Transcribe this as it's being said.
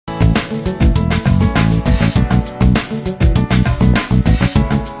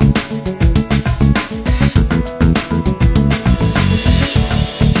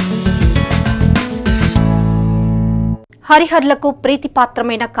హరిహరులకు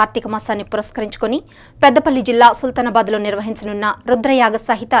ప్రీతిపాత్రమైన కార్తీక మాసాన్ని పురస్కరించుకుని పెద్దపల్లి జిల్లా సుల్తానాబాద్లో నిర్వహించనున్న రుద్రయాగ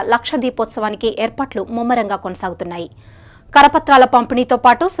సహిత లక్ష దీపోత్సవానికి ఏర్పాట్లు ముమ్మరంగా కొనసాగుతున్నాయి. కరపత్రాల పంపిణీతో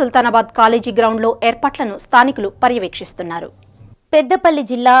పాటు సుల్తానాబాద్ కాలేజీ గ్రౌండ్లో ఏర్పాట్లను స్థానికులు పర్యవేక్షిస్తున్నారు. పెద్దపల్లి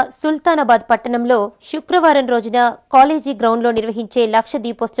జిల్లా సుల్తానాబాద్ పట్టణంలో శుక్రవారం రోజున కాలేజీ గ్రౌండ్లో నిర్వహించే లక్ష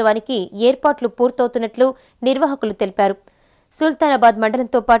దీపోత్సవానికి ఏర్పాట్లు పూర్తవుతున్నట్లు నిర్వాహకులు తెలిపారు. సుల్తానాబాద్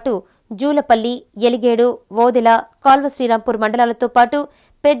మండలంతో పాటు జూలపల్లి, ఎలిగేడు, ఓదెల, కాల్వ శ్రీరాంపూర్ మండలాలతో పాటు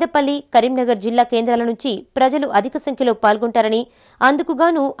పెద్దపల్లి, కరీంనగర్ జిల్లా కేంద్రాల నుంచి ప్రజలు అధిక సంఖ్యలో పాల్గొంటారని,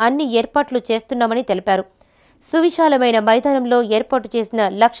 అందుకుగాను అన్ని ఏర్పాట్లు చేస్తున్నామని తెలిపారు. సువిశాలమైన మైదానంలో ఏర్పాటు చేసిన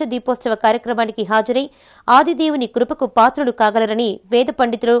లక్ష దీపోత్సవ కార్యక్రమానికి హాజరై ఆదిదేవుని కృపకు పాత్రులు కాగలరని వేద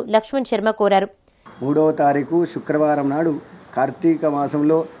పండితులు లక్ష్మణ్ శర్మ కోరారు. 3వ తారీఖు శుక్రవారం నాడు కార్తీక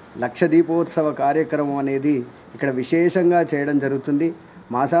మాసంలో లక్ష దీపోత్సవ కార్యక్రమం అనేది ఇక్కడ విశేషంగా చేయడం జరుగుతుంది.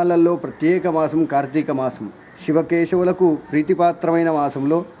 మాసాలలో ప్రత్యేక మాసం కార్తీక మాసం. శివకేశవులకు ప్రీతిపాత్రమైన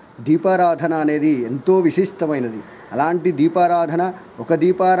మాసంలో దీపారాధన అనేది ఎంతో విశిష్టమైనది. అలాంటి దీపారాధన, ఒక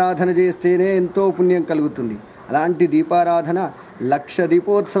దీపారాధన చేస్తేనే ఎంతో పుణ్యం కలుగుతుంది. అలాంటి దీపారాధన లక్ష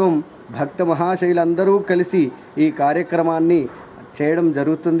దీపోత్సవం భక్త మహాశైలందరూ కలిసి ఈ కార్యక్రమాన్ని చేయడం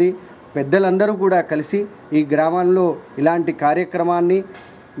జరుగుతుంది. పెద్దలందరూ కూడా కలిసి ఈ గ్రామంలో ఇలాంటి కార్యక్రమాన్ని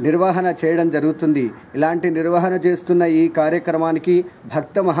నిర్వహణ చేయడం జరుగుతుంది. ఇలాంటి నిర్వహణ చేస్తున్న ఈ కార్యక్రమానికి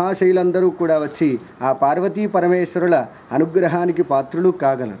భక్త మహాశైలందరూ కూడా వచ్చి ఆ పార్వతీ పరమేశ్వరుల అనుగ్రహానికి పాత్రులు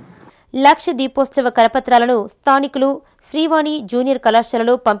కాగలరు. లక్ష దీపోత్సవ కరపత్రాలను స్థానికులు శ్రీవాణి జూనియర్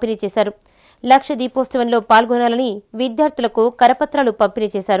కళాశాలలో పంపిణీ చేశారు. లక్ష దీపోత్సవంలో పాల్గొనాలని విద్యార్థులకు కరపత్రాలు పంపిణీ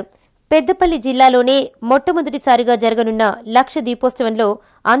చేశారు. పెద్దపల్లి జిల్లాలోనే మొట్టమొదటిసారిగా జరగనున్న లక్ష దీపోత్సవంలో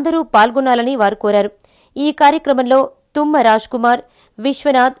అందరూ పాల్గొనాలని వారు కోరారు. ఈ కార్యక్రమంలో తుమ్మ రాజ్ కుమార్,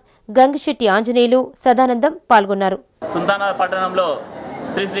 విశ్వనాథ్, గంగిశెట్టి ఆంజనేయులు, సదానందం పాల్గొన్నారు. సుల్తానాబాద్ పట్టణంలో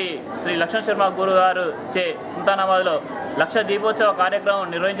శ్రీ లక్ష్మణ్ శర్మ గురు గారు చే సుల్తానాబాద్లో లక్ష దీపోత్సవ కార్యక్రమం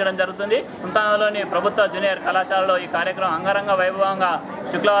నిర్వహించడం జరుగుతుంది. సుల్తానాబాద్లోని ప్రభుత్వ జూనియర్ కళాశాలలో ఈ కార్యక్రమం అంగరంగ వైభవంగా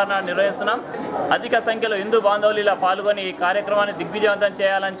శుక్రవారం నిర్వహిస్తున్నాం. అధిక సంఖ్యలో హిందూ బాంధవులు పాల్గొని ఈ కార్యక్రమాన్ని దిగ్విజయవంతం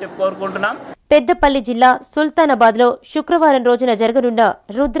చేయాలని కోరుకుంటున్నాం. పెద్దపల్లి జిల్లా సుల్తానాబాద్లో శుక్రవారం రోజున జరగనున్న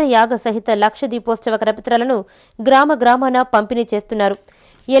రుద్రయాగ సహిత లక్ష దీపోత్సవ కరపత్రాలను గ్రామాన పంపిణీ చేస్తున్నారు.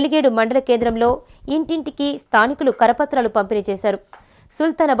 ఎలిగేడు మండల కేంద్రంలో ఇంటింటికి స్థానికులు కరపత్రాలు పంపిణీ చేశారు.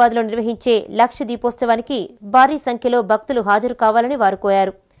 సుల్తానాబాద్లో నిర్వహించే లక్ష దీపోత్సవానికి భారీ సంఖ్యలో భక్తులు హాజరు కావాలని వారు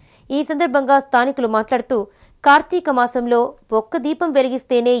కోరారు. ఈ సందర్భంగా స్థానికులు మాట్లాడుతూ కార్తీక మాసంలో ఒక్క దీపం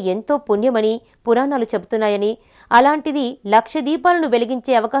వెలిగిస్తేనే ఎంతో పుణ్యమని పురాణాలు చెబుతున్నాయని, అలాంటిది లక్ష దీపాలను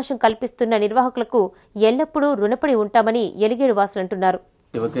వెలిగించే అవకాశం కల్పిస్తున్న నిర్వాహకులకు ఎల్లప్పుడూ రుణపడి ఉంటామని ఎలిగేడు వాసులు అంటున్నారు.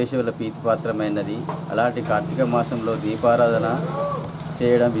 శివకేశవుల ప్రీతిపాత్రమైనది. అలాంటి కార్తీక మాసంలో దీపారాధన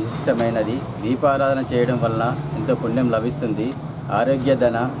చేయడం విశిష్టమైనది. దీపారాధన చేయడం వలన ఎంతో పుణ్యం లభిస్తుంది. ఆరోగ్య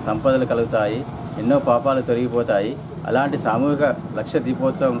ధన సంపదలు కలుగుతాయి. ఎన్నో పాపాలు తొలగిపోతాయి. అలాంటి సామూహిక లక్ష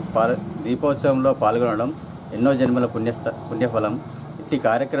దీపోత్సవంలో పాల్గొనడం ఎన్నో జన్మల పుణ్యఫలం. ఇట్టి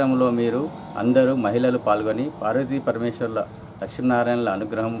కార్యక్రమంలో మీరు అందరూ మహిళలు పాల్గొని పార్వతీ పరమేశ్వరుల లక్ష్మీనారాయణల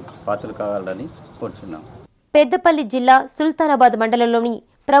అనుగ్రహం పాత్రలు కావాలని కోరుచున్నాం. పెద్దపల్లి జిల్లా సుల్తానాబాద్ మండలంలోని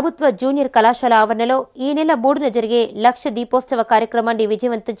ప్రభుత్వ జూనియర్ కళాశాల ఆవరణలో ఈ నెల 3న జరిగే లక్ష దీపోత్సవ కార్యక్రమాన్ని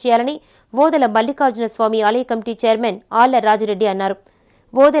విజయవంతం చేయాలని ఓదెల మల్లికార్జున స్వామి ఆలయ కమిటీ చైర్మన్ ఆళ్ల రాజిరెడ్డి అన్నారు.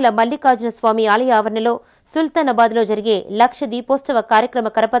 ఓదెల మల్లికార్జున స్వామి ఆలయ ఆవరణలో సుల్తానాబాద్లో జరిగే లక్ష దీపోత్సవ కార్యక్రమ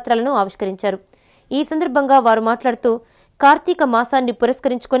కరపత్రాలను ఆవిష్కరించారు. ఈ సందర్భంగా వారు మాట్లాడుతూ కార్తీక మాసాన్ని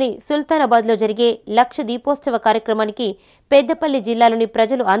పురస్కరించుకుని సుల్తానాబాద్లో జరిగే లక్ష దీపోత్సవ కార్యక్రమానికి పెద్దపల్లి జిల్లాలోని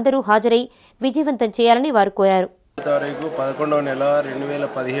ప్రజలు అందరూ హాజరై విజయవంతం చేయాలని వారు కోరారు. తారీఖు 11వ నెల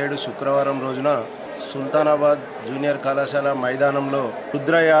 2017 శుక్రవారం రోజున సుల్తానాబాద్ జూనియర్ కళాశాల మైదానంలో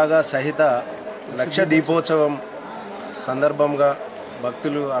రుద్రయాగ సహిత లక్ష దీపోత్సవం సందర్భంగా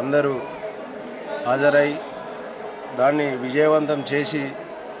భక్తులు అందరూ హాజరై దాన్ని విజయవంతం చేసి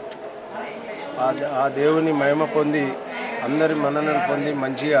ఆ దేవుని మహిమ పొంది అందరి మన్ననలు పొంది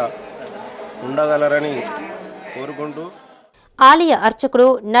మంచిగా ఉండగలరని కోరుకుంటూ ఆలయ అర్చకుడు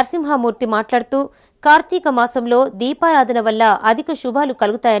నరసింహమూర్తి మాట్లాడుతూ కార్తీక మాసంలో దీపారాధన వల్ల అధిక శుభాలు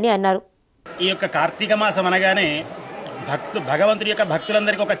కలుగుతాయని అన్నారు. ఈ యొక్క కార్తీక మాసం అనగానే భగవంతుడి యొక్క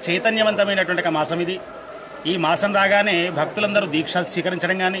భక్తులందరికీ ఒక చైతన్యవంతమైనటువంటి మాసం ఇది. ఈ మాసం రాగానే భక్తులందరూ దీక్షలు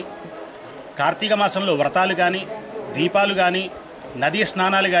స్వీకరించడం కానీ, కార్తీక మాసంలో వ్రతాలు కానీ, దీపాలు కానీ, నదీ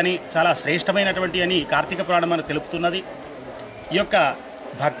స్నానాలు కానీ చాలా శ్రేష్టమైనటువంటి అని కార్తీక పురాణం మనకు తెలుపుతున్నది. ఈ యొక్క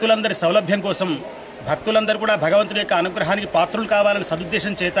భక్తులందరి సౌలభ్యం కోసం భక్తులందరూ కూడా భగవంతుడి యొక్క అనుగ్రహానికి పాత్రులు కావాలని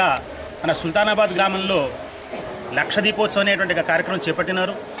సదుద్దేశం చేత మన సుల్తానాబాద్ గ్రామంలో లక్ష దీపోత్సవం అనేటువంటి కార్యక్రమం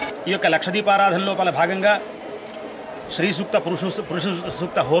చేపట్టినారు. ఈ యొక్క లక్ష దీపారాధన లోపల భాగంగా శ్రీ సూక్త పురుష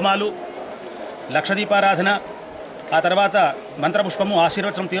సూక్త హోమాలు, లక్ష దీపారాధన, ఆ తర్వాత మంత్రపుష్పము,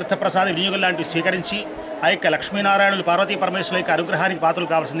 ఆశీర్వచనం, తీర్థప్రసాద వినియోగం లాంటివి స్వీకరించి ఆ యొక్క లక్ష్మీనారాయణులు పార్వతీ పరమేశ్వరుల యొక్క అనుగ్రహానికి పాత్రలు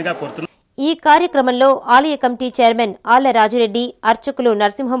కావాల్సిందిగా కోరుతున్నారు. ఈ కార్యక్రమంలో ఆలయ కమిటీ చైర్మన్ ఆళ్ల రాజిరెడ్డి, అర్చకులు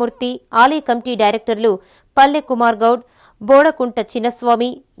నరసింహమూర్తి, ఆలయ కమిటీ డైరెక్టర్లు పల్లె కుమార్ గౌడ్, బోడకుంట చిన్నస్వామి,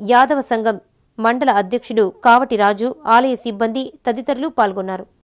 యాదవ సంఘం మండల అధ్యక్షుడు కావటి రాజు, ఆలయ సిబ్బంది తదితరులు పాల్గొన్నారు.